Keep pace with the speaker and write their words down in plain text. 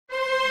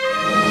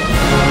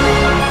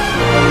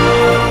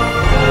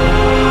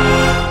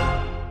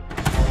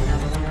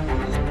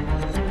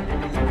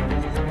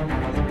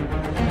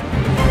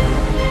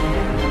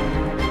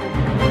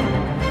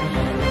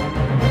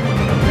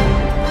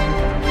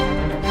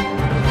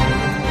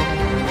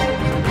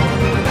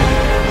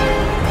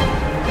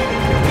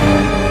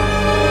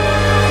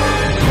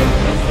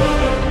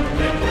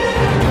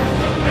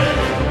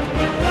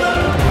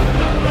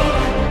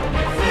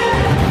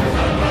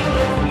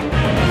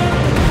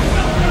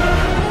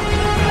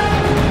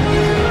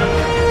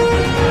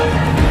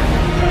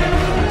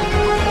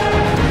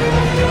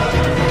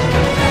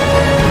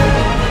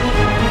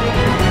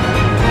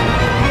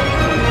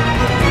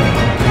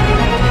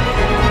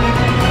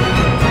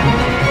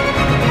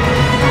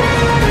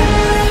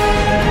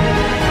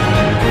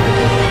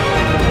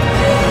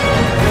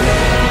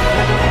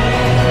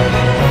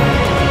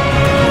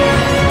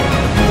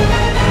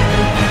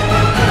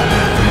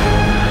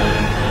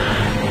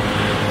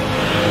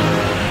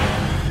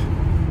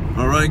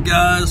right,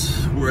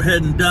 guys, we're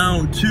heading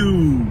down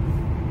to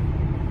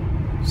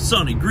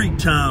sunny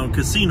Greektown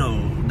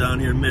Casino down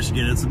here in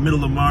Michigan. It's the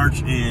middle of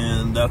March,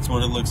 and that's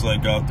what it looks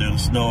like out there. The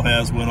snow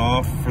has went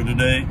off for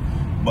today,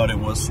 but it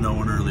was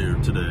snowing earlier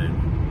today.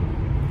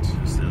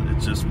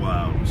 It's just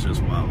wild. It's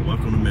just wild.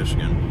 Welcome to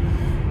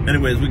Michigan.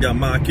 Anyways, we got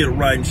Ma Kiddo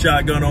riding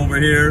shotgun over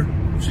here.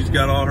 She's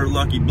got all her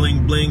lucky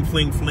bling bling,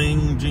 fling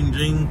fling, jing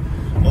jing,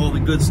 all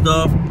the good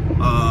stuff.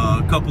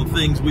 A couple of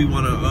things we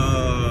want to,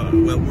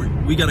 well,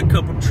 we got a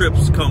couple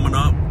trips coming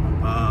up.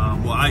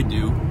 Well, I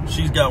do.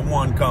 She's got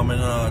one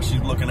coming.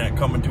 She's looking at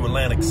coming to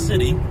Atlantic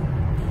City.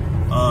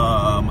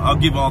 I'll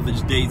give all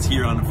these dates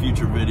here on a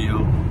future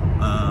video.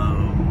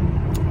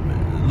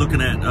 I'm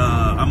looking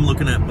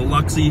at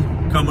Biloxi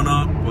coming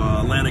up,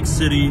 Atlantic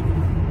City,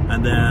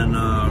 and then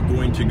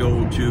going to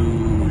go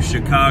to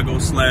Chicago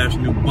 /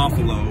 New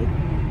Buffalo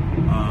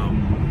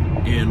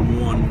in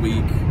 1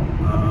 week.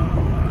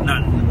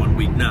 Not in 1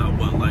 week now,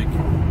 but like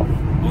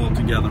all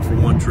together for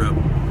one trip.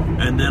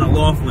 And then a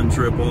Laughlin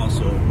trip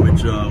also,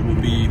 which will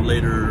be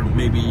later,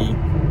 maybe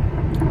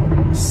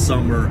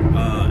summer,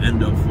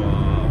 end of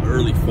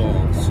early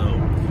fall. So,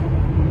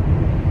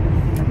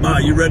 Ma,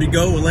 you ready to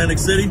go, Atlantic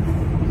City?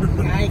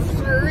 I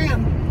sure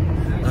am.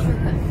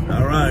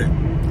 All right.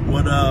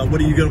 What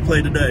are you gonna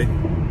play today?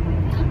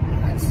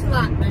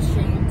 Slot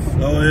machines.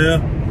 Oh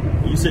yeah.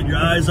 You said your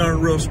eyes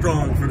aren't real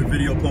strong for the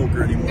video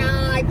poker anymore.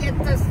 No, I get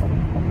the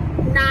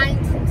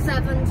 9s and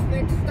 7s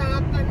mixed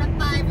up, and the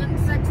 5 and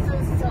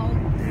 6s. So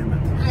damn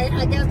it.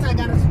 I guess I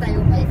gotta stay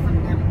away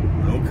from them.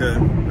 Okay.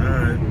 All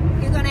right.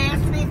 You gonna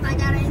ask me if I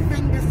got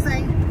anything to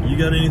say? You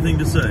got anything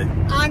to say?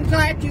 I'm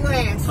glad you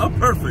asked. Oh,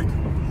 perfect.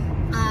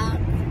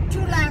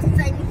 Two last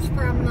things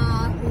from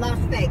Las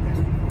Vegas.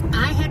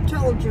 I had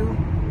told you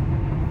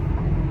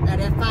that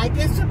if I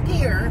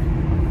disappear,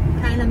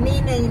 kind of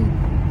meaning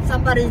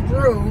somebody's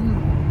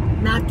room,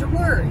 not to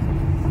worry.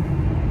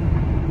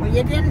 Well,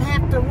 you didn't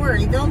have to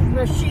worry. Those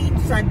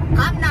machines said,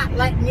 I'm not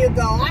letting you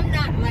go. I'm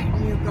not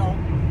letting you go.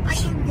 I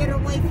couldn't get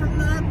away from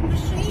the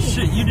machine.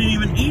 Shit, you didn't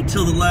even eat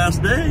till the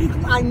last day.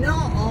 I know.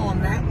 Oh,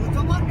 that was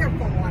a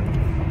wonderful one.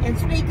 And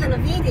speaking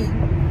of eating,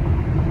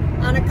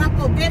 on a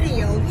couple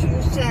videos,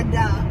 you said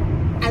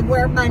I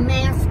wear my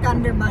mask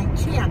under my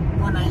chin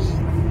when I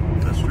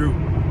eat. That's true.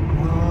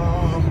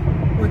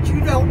 What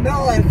you don't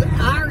know is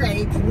our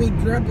age, we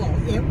dribble.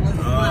 It was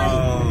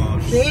my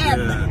bib.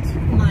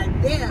 My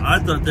bib. I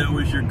thought that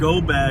was your go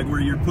bag where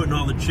you're putting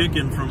all the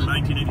chicken from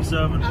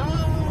 1987.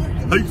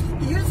 Oh,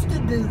 you used to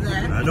do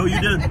that. I know you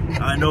did.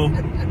 I know.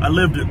 I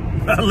lived it.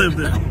 I lived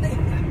it.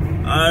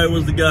 I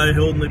was the guy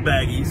holding the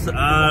baggies.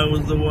 I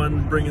was the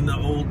one bringing the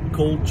old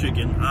cold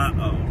chicken.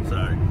 Oh,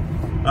 sorry.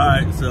 All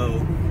right,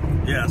 so,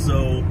 yeah,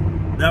 so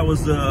that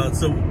was,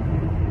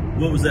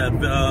 what was that?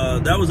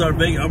 That was our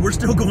Vegas. We're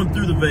still going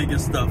through the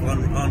Vegas stuff,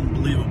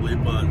 unbelievably,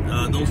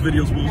 but those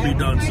videos will be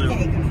done soon.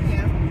 Vegas,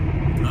 yeah.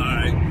 All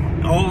right.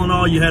 All in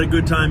all, you had a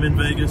good time in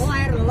Vegas? Oh, I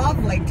had a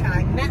lovely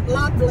time. Met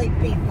lovely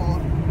people.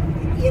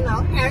 You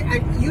know,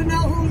 you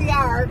know who you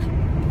are,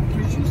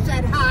 because you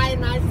said hi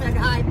and I said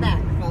hi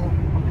back.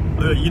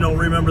 So. You don't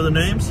remember the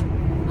names?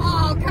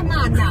 Oh, come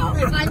on now.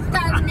 If I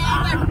start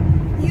naming,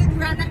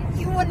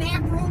 you wouldn't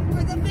have room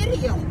for the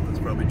video. That's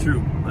probably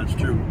true. That's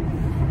true.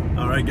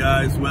 All right,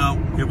 guys. Well,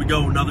 here we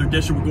go. Another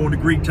edition. We're going to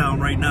Greektown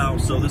right now.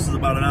 So this is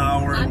about an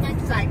hour. I'm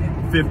excited.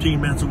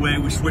 15 minutes away.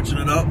 We're switching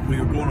it up. We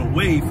are going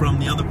away from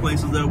the other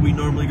places that we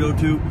normally go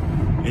to,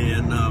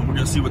 and we're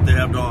gonna see what they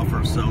have to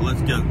offer. So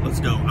let's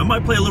go. I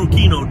might play a little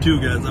Keno too,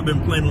 guys. I've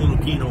been playing a little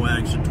Keno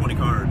action, 20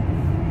 card.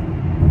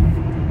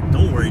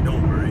 Don't worry.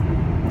 Don't worry.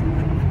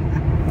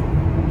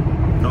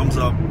 Thumbs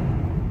up.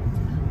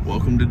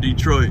 Welcome to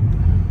Detroit.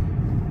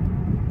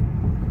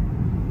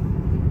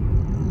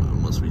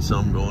 Must be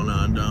something going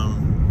on down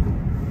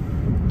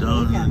in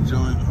the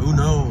joint. Who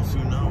knows?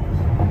 Who knows?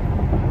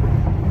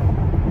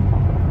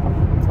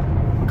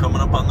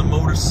 Coming up on the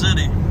Motor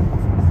City.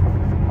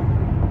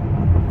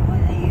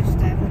 Well, they used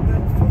to have the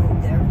good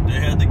food there. They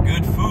had the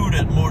good food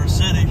at Motor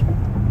City.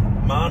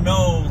 My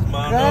nose,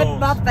 my nose. Good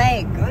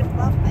buffet, good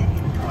buffet.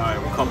 All right,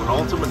 we're coming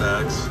Ultimate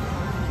X.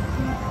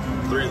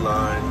 3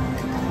 line.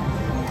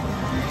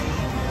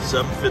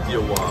 750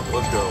 a wop.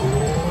 Let's go.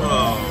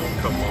 Oh,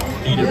 come on.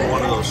 Needed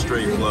one of those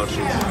straight flushes.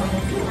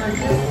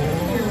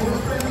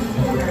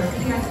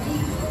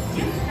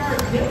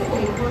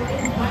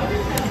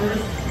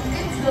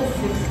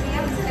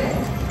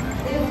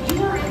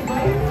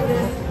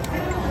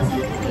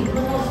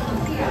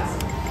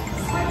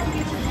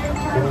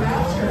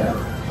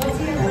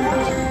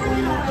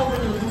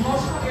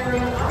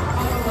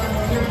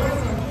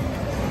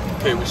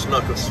 Okay, we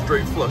snuck a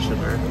straight flush in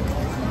there.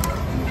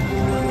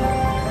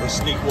 Let's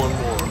sneak one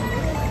more.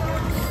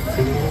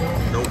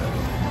 Nope.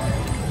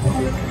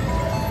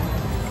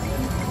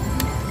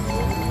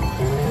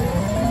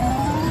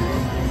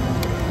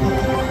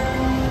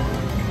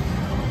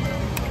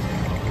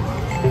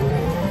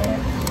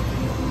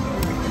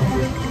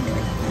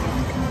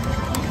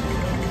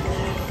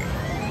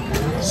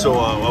 So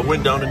I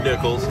went down to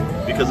Nichols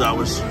because I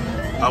was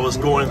I was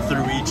going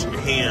through each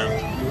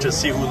hand to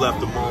see who left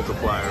the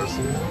multipliers.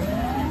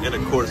 And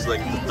of course, like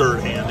the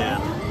third hand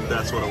in,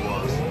 that's what it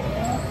was.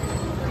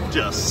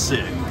 Just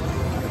sick.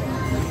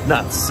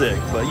 Not sick,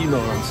 but you know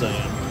what I'm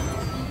saying.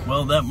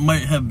 Well, that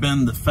might have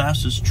been the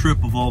fastest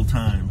trip of all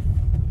time.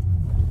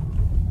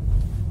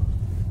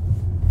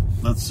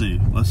 Let's see.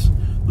 Let's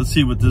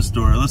see what this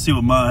story, let's see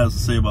what Ma has to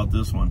say about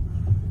this one.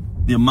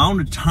 The amount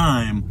of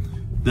time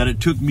that it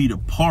took me to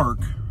park,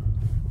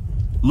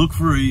 look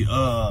for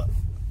a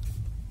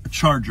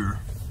charger,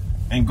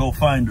 and go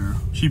find her.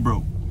 She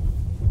broke.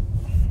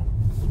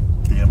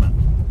 Damn it.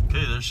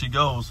 Okay, there she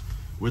goes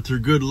with her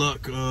good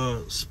luck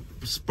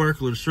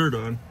sparkler shirt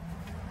on.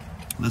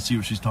 Let's see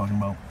what she's talking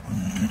about.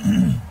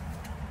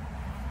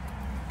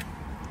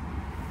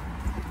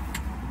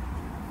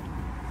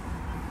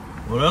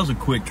 Well, that was a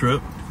quick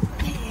trip.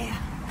 Yeah.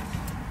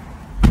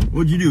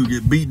 What'd you do?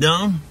 Get beat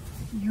down?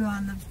 You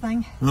on the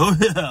thing? Oh,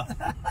 yeah.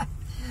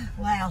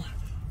 Well,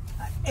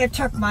 it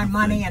took my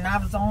money, and I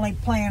was only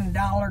playing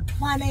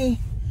 $1.20.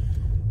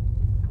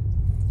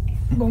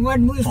 But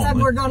when we said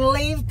we're going to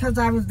leave, because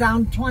I was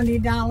down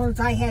 $20,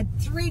 I had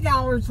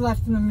 $3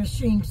 left in the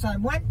machine. So I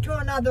went to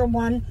another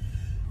one,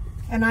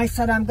 and I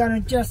said, I'm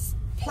going to just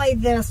play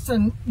this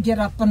and get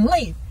up and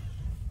leave.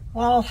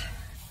 Well,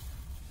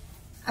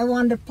 I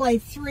wanted to play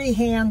 3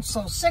 hands,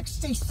 so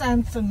 60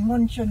 cents, and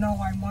wouldn't you know,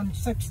 I won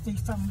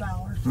 $60-some.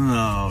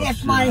 Oh, if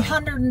shit. my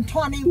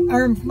 120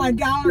 or if my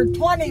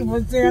 $1.20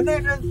 was in,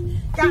 I'd have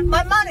got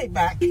my money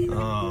back.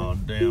 Oh,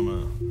 damn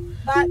it.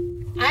 But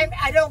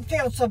I don't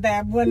feel so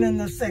bad winning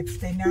the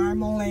 60. Now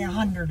I'm only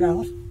 100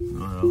 off.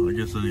 Well, I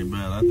guess that ain't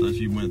bad. I thought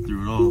you went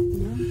through it all.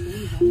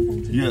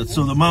 Yeah,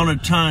 so the amount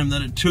of time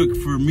that it took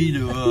for me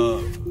to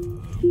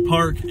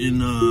park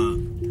in,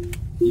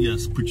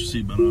 yes, put your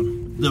seatbelt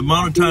on. The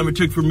amount of time it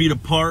took for me to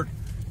park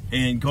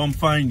and come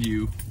find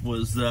you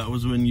was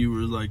when you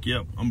were like,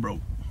 yep, I'm broke.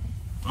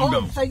 I'm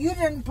done. So you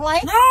didn't play?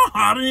 No,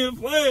 I didn't even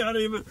play. I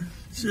didn't even,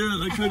 shit,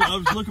 I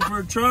was looking for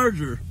a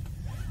charger.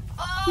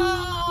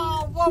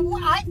 Oh, well,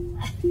 I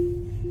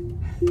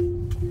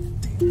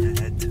Damn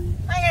it.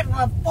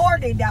 had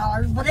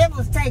 $40, but it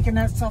was taking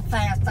us so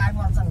fast I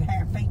wasn't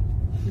happy.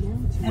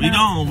 We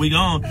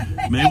gone.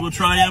 Maybe we'll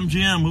try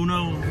MGM, who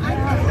knows? All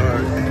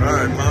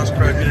right, Mom's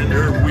cracking into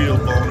her wheel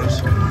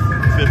bonus.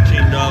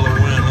 $15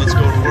 win. Let's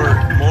go to work.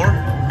 More?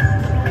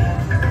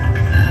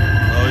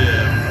 Oh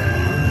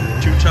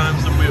yeah. 2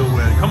 times the wheel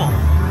win. Come on,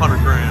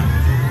 100 grand.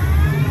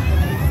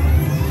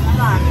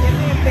 Come on, give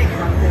me a big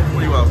one.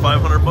 What do you want,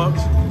 500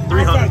 bucks?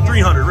 300,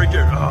 300 right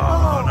there.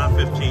 Oh, not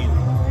 15.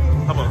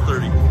 How about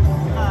 30?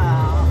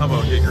 How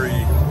about get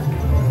greedy?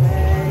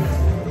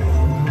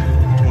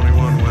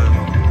 21 win.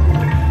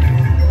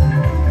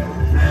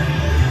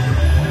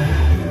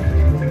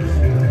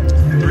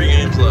 3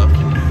 games left.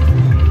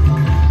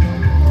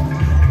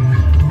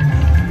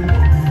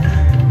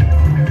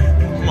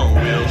 Come on,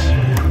 wheels.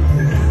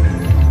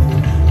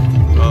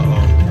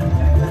 Uh-oh.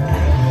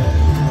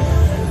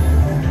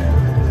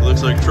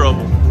 Looks like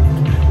trouble.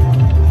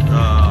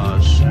 Ah,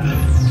 shit.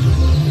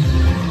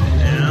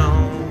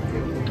 Yeah.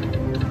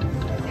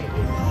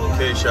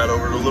 Okay, shot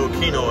over to a little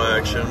Keno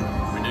action.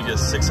 We did get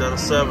 6 out of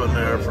 7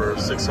 there for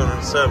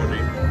 670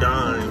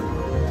 dime.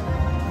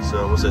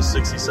 So what's that,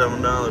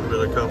 $67? We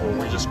did a couple.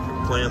 We just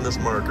playing this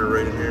marker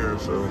right in here,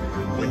 so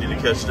we need to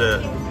catch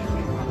that.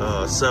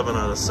 7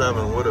 out of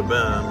 7 would have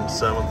been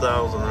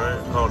 7,000,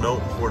 right? Oh no,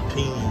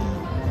 14.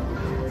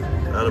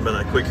 That'd have been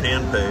a quick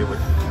hand pay with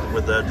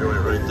that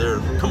joint right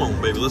there. Come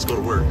on, baby, let's go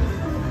to work.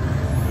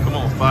 Come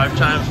on, 5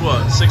 times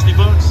what? 60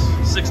 bucks?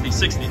 60.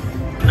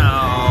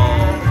 No,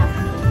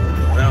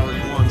 that was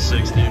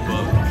 160,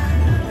 but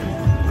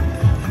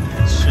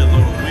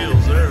shitload of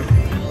wheels there.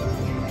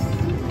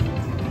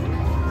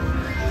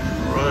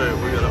 Right,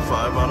 we got a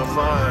 5 out of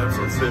 5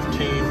 for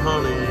 15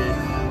 honey.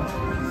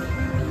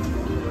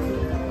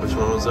 Which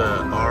one was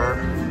that? R?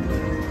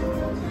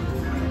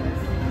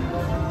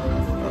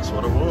 That's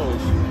what it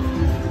was.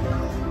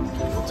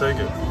 We'll take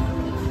it.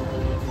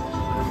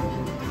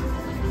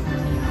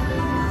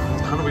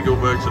 How do we go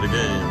back to the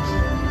games?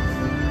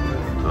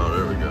 Oh,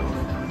 there we go.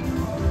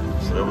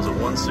 So that was a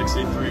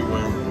 163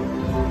 win.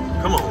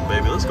 Come on,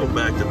 baby, let's go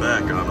back to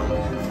back on them.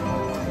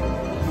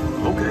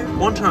 Okay,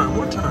 one time.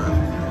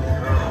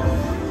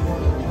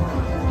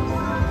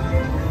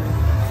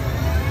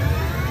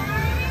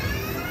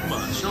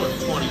 Show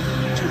it 20,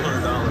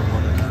 $200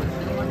 one in there.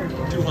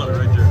 200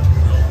 right there.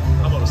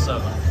 How about a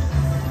 7?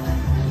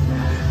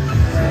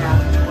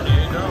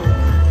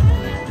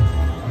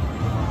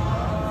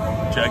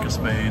 $28. Jack of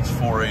spades,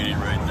 480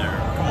 right there.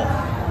 Come on,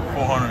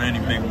 480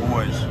 big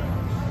boys.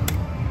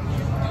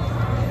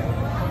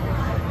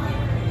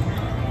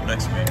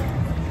 Next week.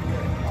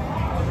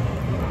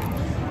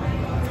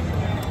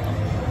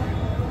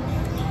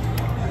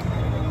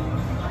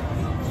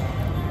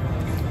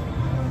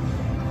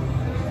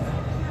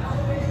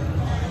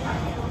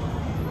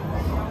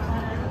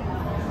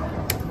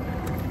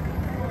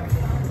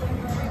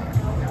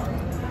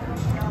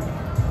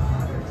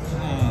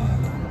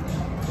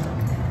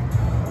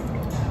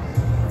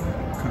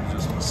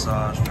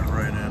 Massaged it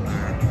right in.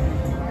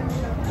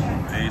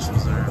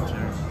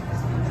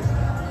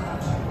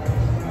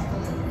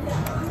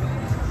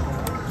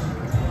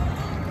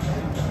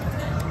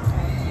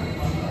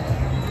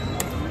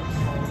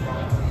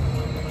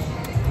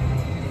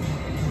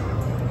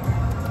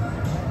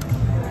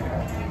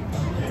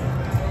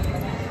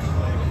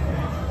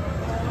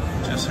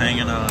 just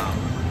hanging on,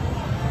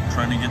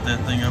 trying to get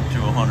that thing up to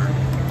 100.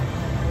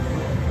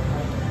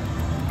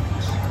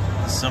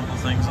 The simple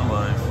things of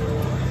life.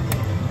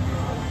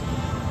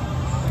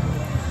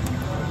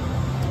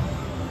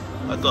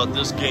 I thought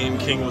this Game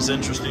King was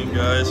interesting,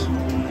 guys.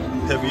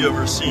 Have you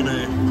ever seen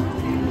a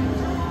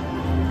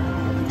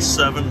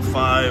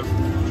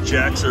 7-5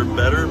 jacks or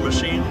better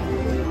machine?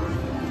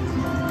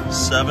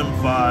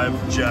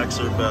 7-5 jacks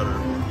or better.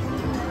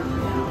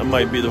 That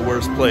might be the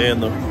worst play in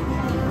the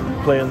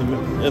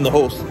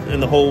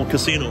whole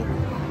casino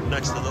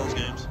next to those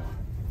games.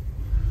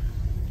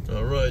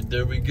 All right,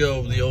 there we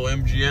go. The old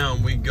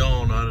MGM, we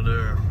gone out of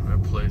there.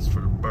 That place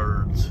for the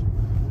birds.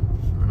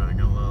 We're not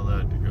gonna allow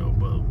that to go,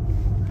 but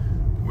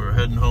we're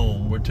heading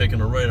home. We're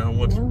taking a right on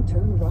what's... Now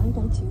turn right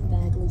onto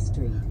Bagley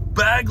Street.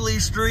 Bagley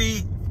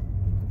Street!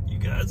 You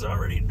guys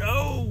already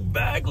know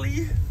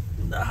Bagley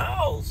in the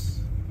house.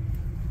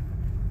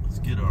 Let's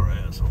get our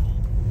ass home.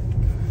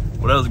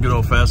 Well, that was a good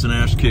old fashioned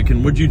ass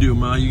kicking. What'd you do,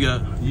 Ma?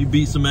 You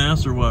beat some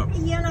ass or what?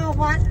 You know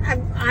what?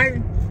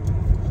 I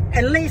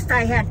at least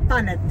I had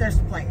fun at this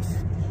place.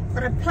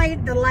 But I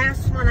played the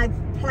last one. I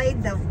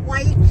played the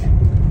white,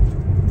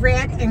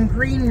 red, and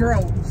green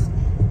rose.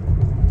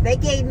 They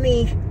gave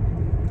me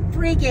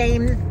free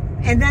game,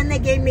 and then they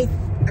gave me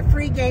a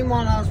free game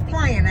while I was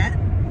playing it.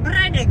 But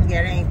I didn't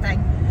get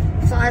anything.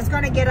 So I was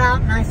going to get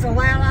out, and I said,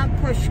 well, I'll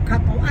push a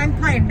couple. I'm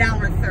playing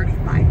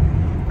 $1.35.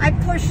 I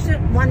pushed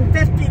it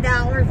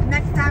 $150.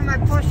 Next time I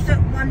pushed it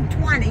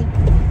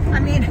 $120. I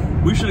mean,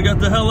 we should have got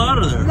the hell out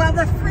of there. Well,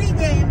 the free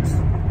games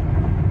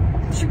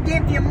should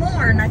give you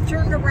more, and I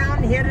turned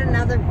around and hit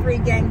another free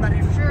game, but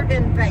it sure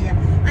didn't pay you.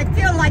 I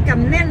feel like a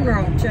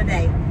mineral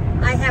today.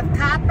 I have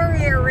copper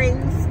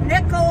earrings,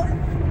 nickel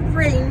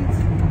rings,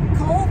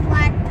 coal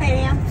black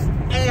pants,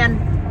 and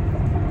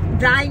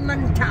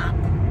diamond top.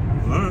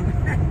 All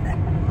right.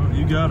 Well,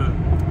 you got it.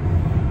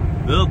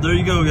 Well, there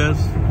you go, guys.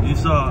 You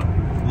saw it.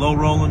 Low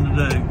rolling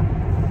today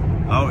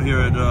out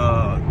here at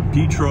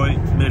Detroit,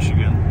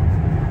 Michigan.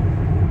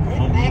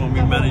 Won't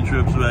be many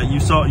trips back. You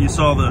saw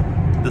the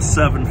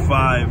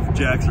 7-5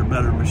 jacks or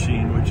better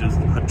machine, which is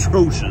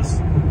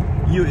atrocious.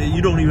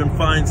 You don't even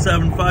find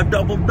 7-5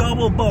 double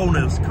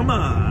bonus. Come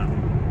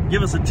on,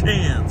 give us a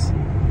chance.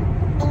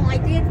 Oh, I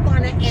did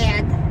want to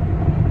add,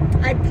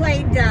 I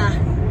played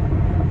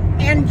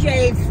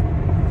NJ's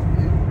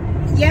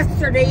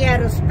yesterday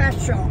at a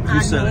special.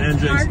 You said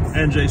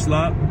NJ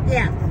slot?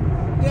 Yeah.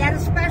 He had a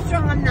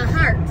special on the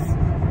hearts.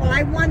 Well,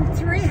 I won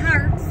 3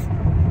 hearts,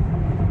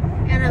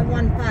 and I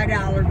won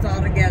 $5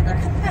 altogether.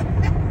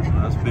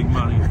 That's big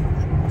money.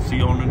 See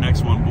you on the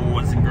next one,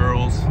 boys and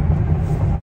girls.